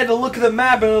 Like we had to look at the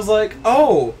map, and it was like,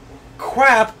 oh,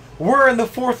 crap. We're in the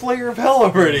 4th layer of hell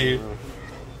already.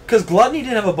 Because Gluttony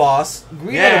didn't have a boss.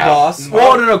 Green had a boss.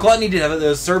 Well, no, Gluttony did have it. There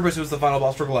was Cerberus who was the final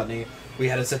boss for Gluttony. We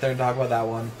had to sit there and talk about that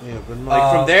one. Yeah, but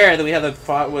like from there, then we had the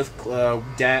fight with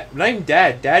Dad. Not even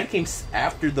Dad. Dad came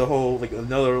after the whole like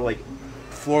another like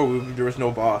floor where there was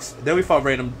no boss. Then we fought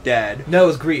random Dad. No, it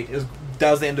was Greed. That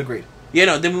was the end of Greed. Yeah,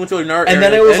 no. Then we went to another. And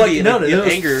then it was like no, it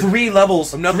was anger. 3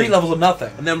 levels. Of nothing. 3 levels of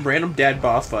nothing. And then random Dad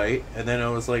boss fight, and then it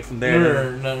was like from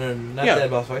there. No, not Dad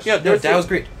boss fight. Yeah, no, that was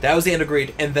Greed. That was the end of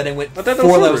Greed, and then it went 4 that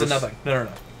was levels of nothing. No.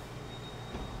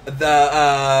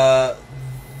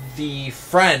 The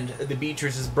friend, the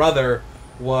Beatrice's brother,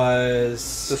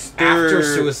 was after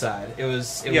suicide. It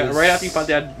was right after you fought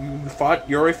Dad.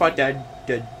 You already fought Dad.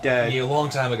 Yeah, a long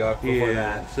time ago before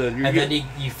that. So and then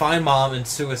you find Mom in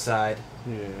suicide.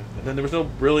 Yeah. And then there was no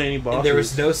really any bosses. And there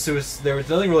was no suicide. There was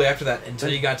nothing really after that until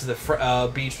you got to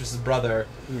the Beatrice's brother,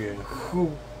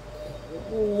 who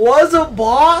was a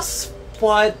boss.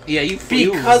 But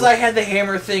because I had the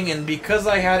hammer thing and because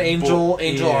I had angel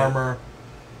armor,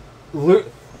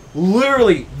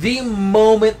 literally the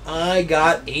moment I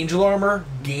got angel armor,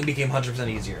 game became 100%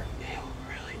 easier. It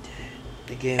really did.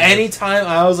 The game. Anytime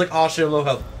I was like, oh shit, I'm low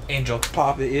health, angel,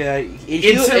 pop it. Yeah,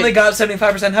 instantly got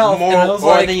 75% health. More, and I was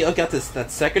then you got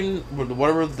that second,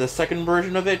 whatever the second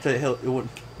version of it, it would.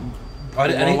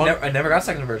 I never got a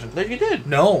second version. Then you did.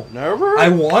 No. Never? I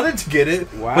wanted to get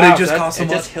it, wow, but it just cost so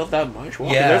much. It just healed that much?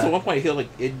 Wow. Yeah. There's one point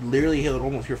it literally healed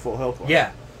almost your full health.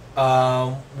 Yeah.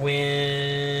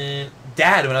 When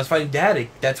I was fighting Dad,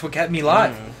 that's what kept me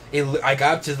alive. I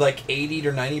got up to like 80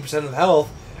 or 90% of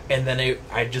health, and then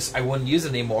I wouldn't use it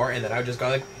anymore, and then I just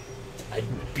got like, I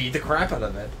beat the crap out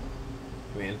of it.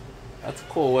 I mean, That's a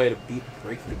cool way to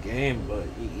break the game, but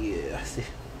yeah.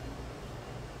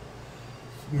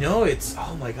 No, it's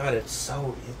oh my god, it's a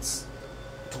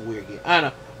weird game. I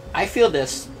don't know. I feel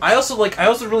this. I also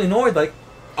really annoyed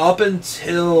up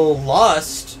until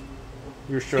Lust.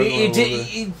 You're struggling.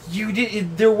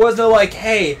 There was no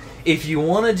hey, if you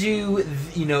want to do,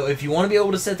 if you want to be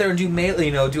able to sit there and do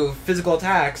melee, do physical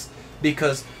attacks,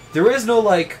 because there is no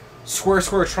square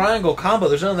square triangle combo.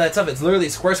 There's none of that stuff. It's literally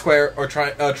square square or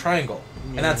triangle,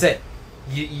 and that's it.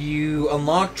 You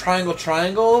unlock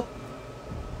triangle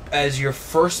as your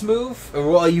first move.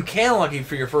 Well, you can unlock it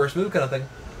for your first move kind of thing,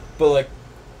 but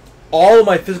all of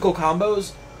my physical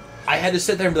combos, I had to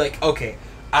sit there and be okay,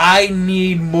 I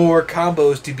need more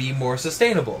combos to be more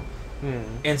sustainable.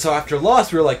 And so after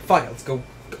Lost, we were fuck it, let's go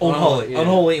Unholy,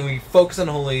 and we focused on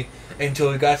Unholy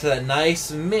until we got to that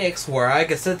nice mix where I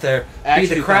could sit there, beat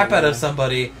the crap out of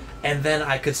somebody, and then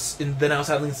I was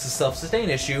having this self-sustain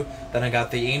issue. Then I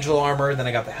got the angel armor, then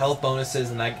I got the health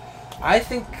bonuses, and I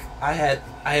think I had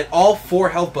all 4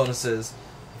 health bonuses,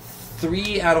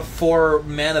 3 out of 4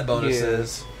 mana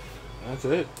bonuses. Yeah. That's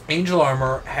it. Angel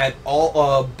armor had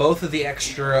all both of the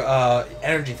extra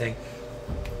energy thing,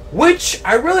 which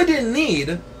I really didn't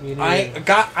need. I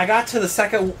got to the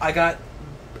second.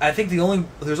 I think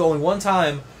there's only one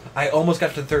time I almost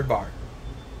got to the 3rd bar.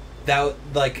 That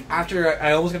after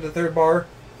I almost got to the 3rd bar,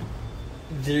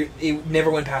 it never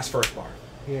went past 1st bar,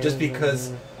 just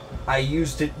because I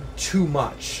used it too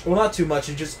much. Well, not too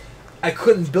much. I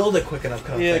couldn't build it quick enough.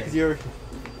 Kind of thing. Because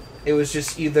it was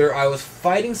just either I was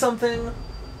fighting something,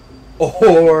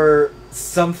 or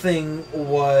something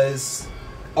was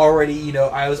already,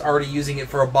 I was already using it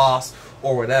for a boss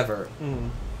or whatever.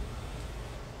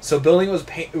 So building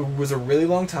was a really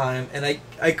long time, and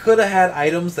I could have had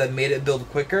items that made it build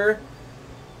quicker,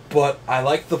 but I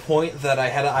liked the point that I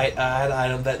had an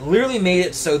item that literally made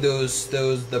it so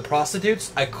the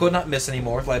prostitutes I could not miss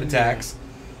anymore with light attacks.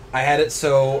 I had it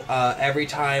so every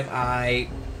time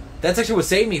that's actually what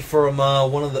saved me from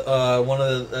one of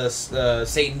the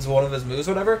Satan's one of his moves,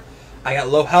 whatever. I got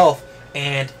low health,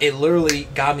 and it literally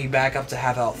got me back up to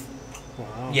half health.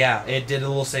 Wow. Yeah, it did a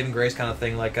little saving grace kind of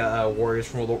thing, like Warriors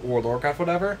from World of Warcraft,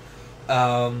 whatever.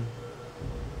 And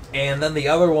then the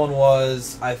other one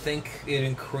was, I think it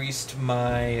increased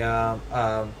my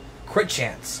crit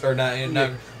chance, or not,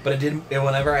 but it did.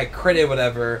 Whenever I critted,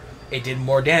 whatever, it did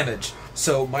more damage.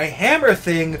 So my hammer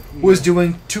thing was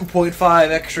doing 2.5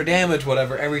 extra damage,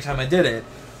 whatever, every time I did it,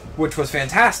 which was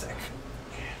fantastic.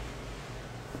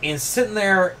 And sitting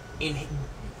there,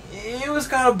 it was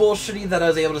kind of bullshitty that I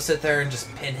was able to sit there and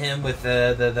just pin him with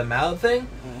the mallet thing,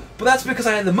 but that's because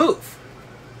I had the move.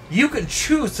 You can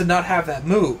choose to not have that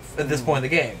move at this point in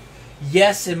the game.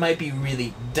 Yes, it might be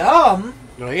really dumb.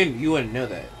 No, you wouldn't know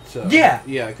that. So, yeah,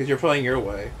 because you're playing your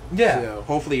way. Yeah. So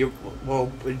hopefully,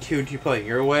 until you're playing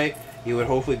your way, you would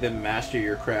hopefully then master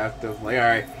your craft of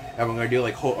alright, I'm gonna do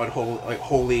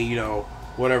holy,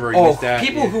 whatever. Oh, use that,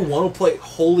 people who want to play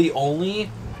holy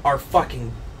only are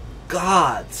fucking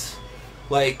gods.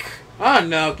 I don't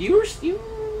know.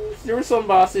 There were some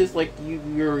bosses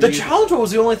The Challenger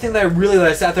was the only thing that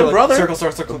I sat there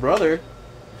circle. The brother.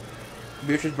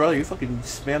 Beatrice's brother, you fucking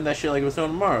spam that shit like it was no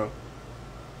tomorrow.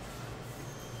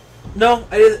 No,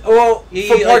 I didn't. Well,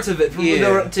 for parts of it,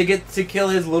 to kill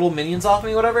his little minions off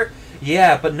me, whatever.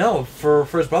 Yeah, but no, for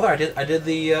his brother, I did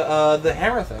the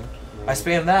hammer thing. I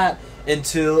spammed that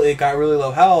until it got really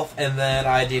low health, and then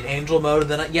I did angel mode,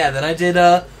 and then I did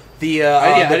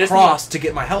the cross to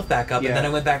get my health back up, and then I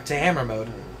went back to hammer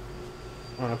mode.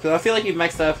 I feel like you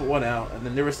maxed that one out, and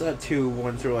then there was 2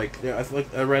 ones where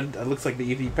I read it looks like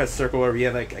the if you press circle or you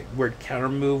had a weird counter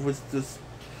move was this.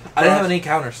 I didn't have any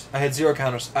counters. I had 0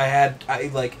 counters.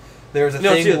 There was a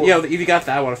thing. If you got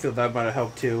that one, I feel that might have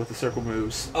helped too with the circle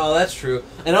moves. Oh, that's true.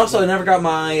 And also, I never got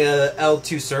my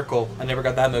L2 circle. I never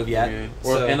got that move yet. Yeah.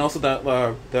 And also that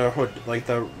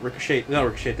the ricochet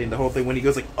thing, the whole thing when he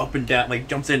goes up and down,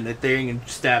 jumps in the thing and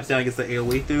stabs down against the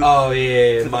AOE through. Oh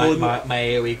yeah, my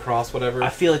AOE cross, whatever. I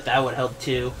feel like that would help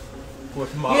too.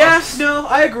 With mobs. Yes, no,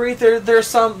 I agree. There's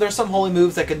some holy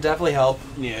moves that can definitely help.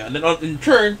 Yeah, and then in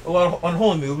turn, a lot of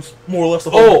unholy moves, more or less.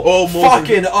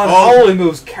 Fucking unholy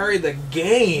moves carry the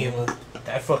game.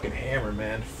 That fucking hammer,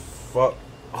 man. Fuck.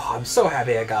 Oh, I'm so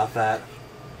happy I got that.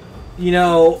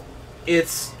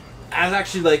 It's as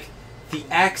actually the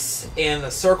X and the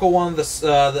circle one.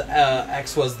 The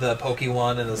X was the pokey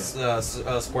one, and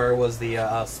the square was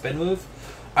the spin move.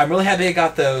 I'm really happy I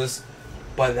got those.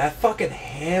 But that fucking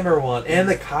hammer one and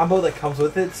the combo that comes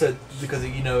with it, so because it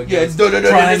Yeah, goes no,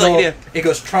 triangle, like, yeah. it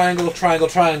goes triangle, triangle,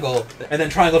 triangle, and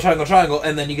then triangle, triangle, triangle,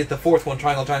 and then you get the fourth one,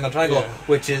 triangle, triangle, triangle, Yeah.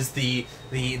 which is the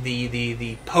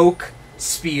poke,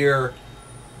 spear,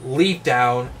 leap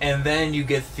down, and then you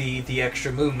get the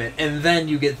extra movement, and then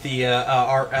you get the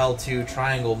RL2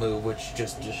 triangle move, which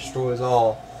just destroys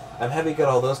all. I'm happy you got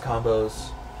all those combos.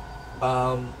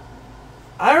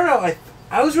 I don't know.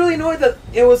 I was really annoyed that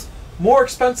it was more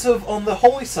expensive on the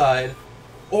holy side,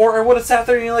 or I would have sat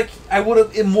there and like would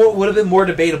have been more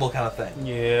debatable kind of thing.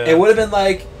 Yeah. It would have been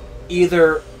like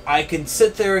either I can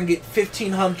sit there and get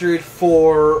 1,500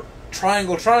 for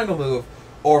triangle move,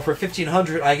 or for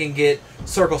 1,500 I can get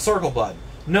circle button.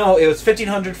 No, it was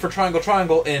 1,500 for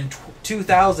triangle and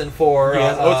 2,000 for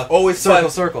it's always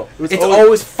circle. It's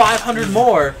always 500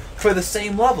 more for the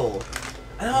same level,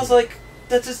 and I was like,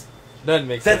 that just. Doesn't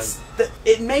make sense.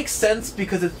 It makes sense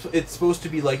because it's supposed to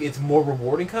be like it's more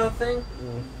rewarding kind of thing.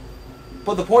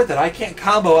 But the point that I can't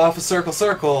combo off of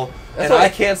circle and I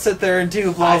can't sit there and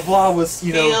do blah blah was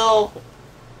feel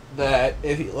that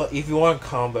if you want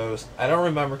combos, I don't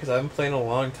remember because I haven't played in a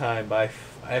long time. But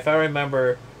if I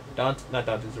remember, not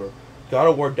Dante's War, God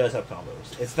of War does have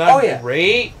combos. It's not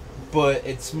great, but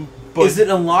it's. But is it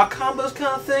unlock combos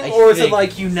kind of thing, or is it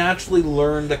like you naturally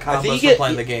learn the combos from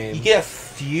playing the game? You get a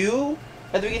few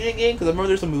at the beginning of the game, because I remember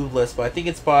there's a move list, but I think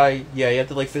it's by you have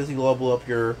to like physically level up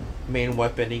your main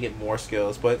weapon and you get more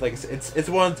skills. But like it's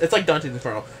like Dante's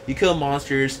Inferno. You kill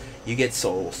monsters, you get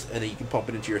souls, and then you can pump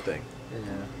it into your thing.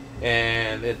 Yeah.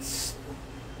 And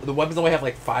the weapons only have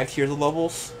like 5 tiers of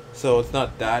levels, so it's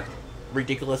not that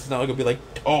ridiculous. It's not gonna be like,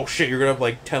 oh shit, you're gonna have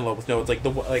like 10 levels. No, it's like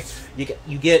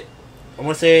you get. I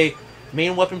want to say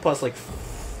main weapon plus like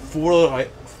 4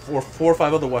 or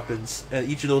 5 other weapons, and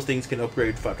each of those things can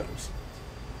upgrade 5 times.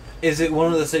 Is it one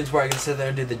of those things where I can sit there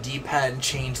and do the D-pad and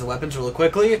change the weapons really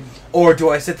quickly, or do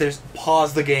I sit there,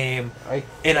 pause the game,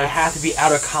 and I have to be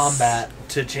out of combat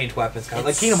to change weapons, kind of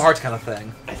like Kingdom Hearts kind of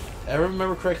thing? I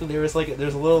remember correctly, there's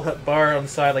a little bar on the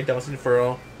side like Dante's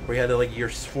Inferno where you had like your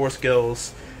 4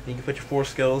 skills. And you can put your 4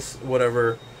 skills,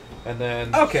 whatever. And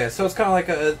then okay, so it's kind of like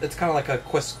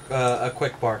a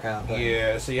quick bar kind of thing.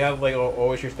 Yeah, so you have like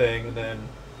always your thing, and then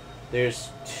there's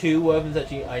 2 weapons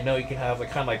that I know you can have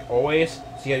like kind of like always.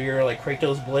 So you have your like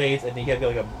Kratos blades, and then you get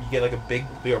like a big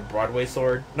Broadway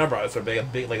sword, not Broadway sword, but a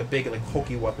big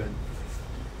hokey weapon.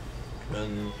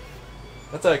 And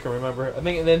that's all I can remember. I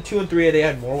think, and then 2 and 3 they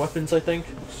had more weapons, I think.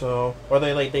 So or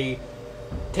they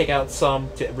take out some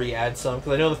to re-add some,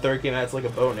 because I know the 3rd game adds like a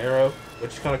bow and arrow,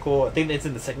 which is kind of cool. I think it's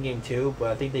in the 2nd game too,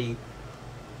 but I think they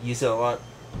use it a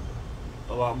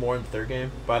lot more in the 3rd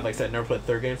game. But like I said, I never played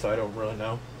the 3rd game, so I don't really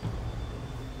know.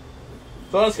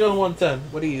 So on a scale of 1 to 10,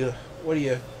 what are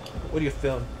you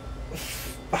feeling?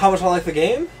 How much I like the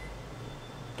game?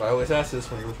 I always ask this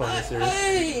when you're playing the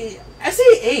series. I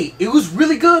say 8. It was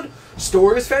really good.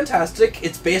 Story is fantastic.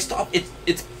 It's based off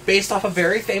a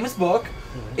very famous book.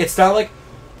 Mm-hmm. It's not like,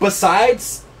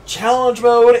 besides challenge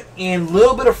mode and a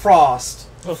little bit of Frost,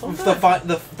 the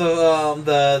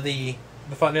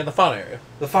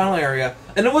final area,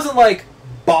 and it wasn't like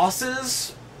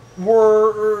bosses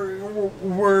was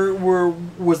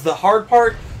the hard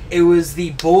part. It was the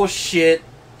bullshit.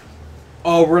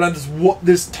 Oh, we're on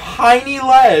this tiny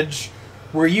ledge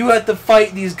where you have to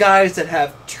fight these guys that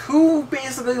have 2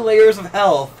 basically layers of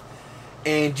health,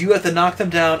 and you have to knock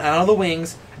them down out of the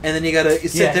wings, and then you gotta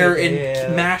sit there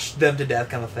and mash them to death,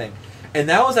 kind of thing. And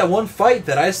that was that one fight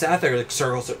that I sat there like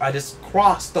circles. I just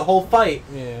crossed the whole fight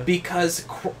because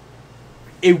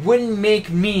it wouldn't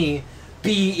make me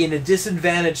be in a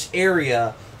disadvantaged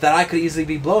area that I could easily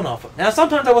be blown off of. Now,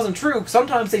 sometimes that wasn't true.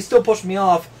 Sometimes they still pushed me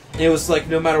off, and it was like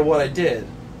no matter what I did.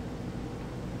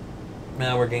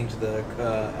 Now we're getting to the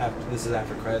this is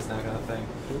after credits now kind of thing.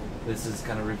 This is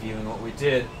kind of reviewing what we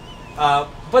did,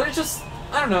 but it just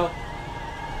I don't know.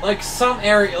 Like some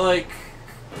area, like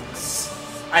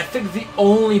I think the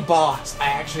only boss I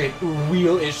actually had a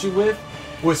real issue with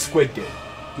was Squid Game.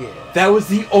 Yeah, that was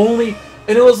the only.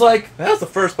 And it was like that was the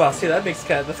first boss. Yeah, that makes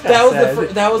kind of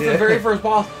that was the very first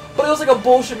boss. But it was like a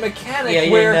bullshit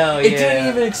mechanic where it didn't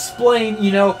even explain.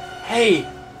 Hey,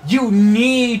 you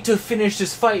need to finish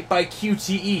this fight by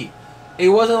QTE. It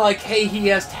wasn't like, hey, he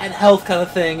has 10 health kind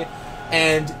of thing,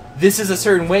 and this is a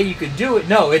certain way you could do it.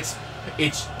 No, it's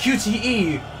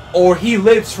QTE or he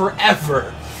lives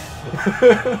forever.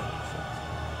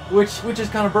 which is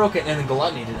kind of broken. And then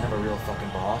Gluttony didn't have a real fucking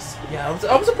boss. Yeah, I was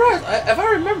surprised. If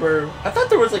I remember, I thought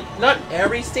there was like not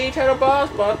every stage had a boss,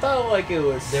 but I thought like it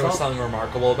was. There was something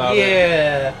remarkable about it.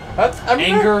 Yeah,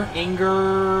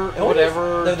 Anger,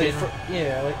 whatever.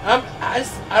 Yeah, like I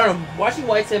don't know. Watching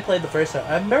White Sand play the first time,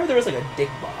 I remember there was like a dick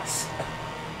boss.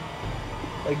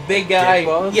 Like big guy, Dick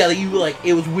boss? yeah. Like you like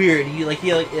it was weird. You like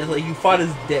you fought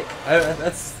his dick. I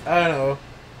don't know.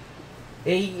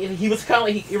 He was kind of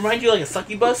like he reminded you like a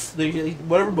succubus.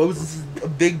 Whatever Moses is a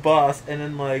big boss, and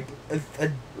then like a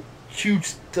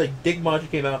huge like dick monster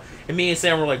came out, and me and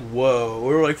Sam were like, whoa.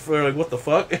 We were like what the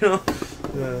fuck, you know?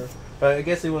 Yeah. But I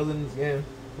guess it wasn't. Yeah.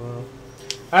 Well.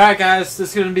 All right, guys. This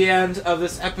is gonna be the end of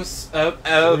this episode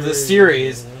of the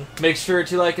series. Make sure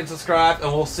to like and subscribe,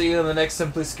 and we'll see you in the next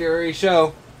Simply Scary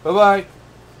show. Bye bye.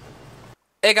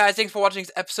 Hey guys, thanks for watching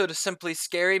this episode of Simply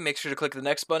Scary. Make sure to click the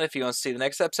next button if you want to see the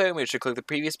next episode. Make sure to click the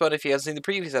previous button if you haven't seen the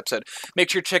previous episode. Make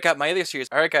sure to check out my other series.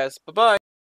 Alright guys, bye-bye.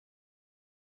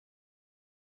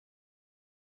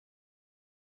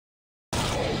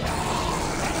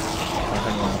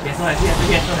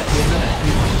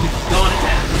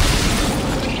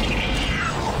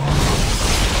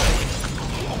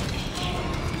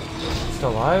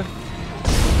 Still alive?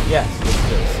 Yes, it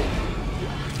is.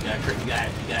 You gotta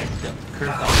curse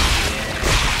off.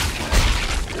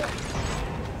 Yeah.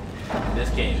 This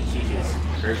game teaches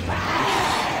curse off.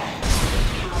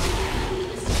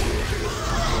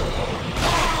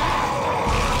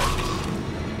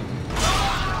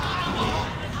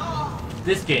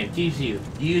 This game teaches you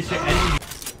use your enemy.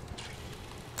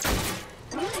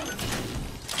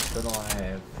 Don't know why I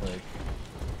have like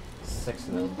 6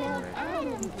 of them already.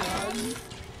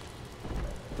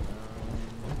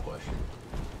 Question.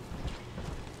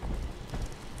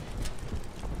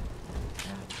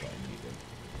 That's what I needed.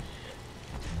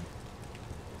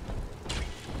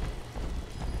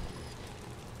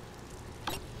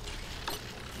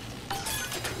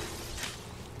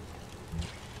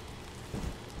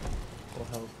 Full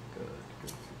health, good.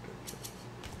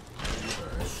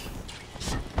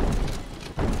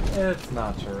 It's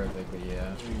not terrific, but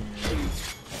yeah.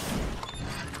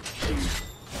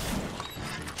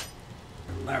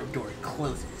 Laboratory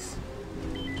closes.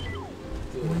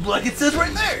 Like it says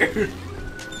right there!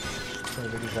 So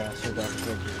the disaster that's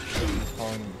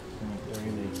falling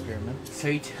during the experiment. So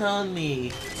you're telling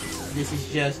me this is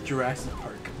just Jurassic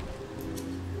Park?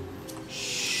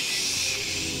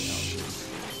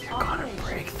 You're gonna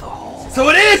break the hole. So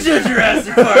it is just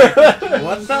Jurassic Park!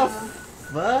 What the fuck?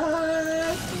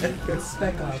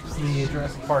 Spec Ops, the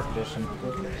Jurassic Park edition.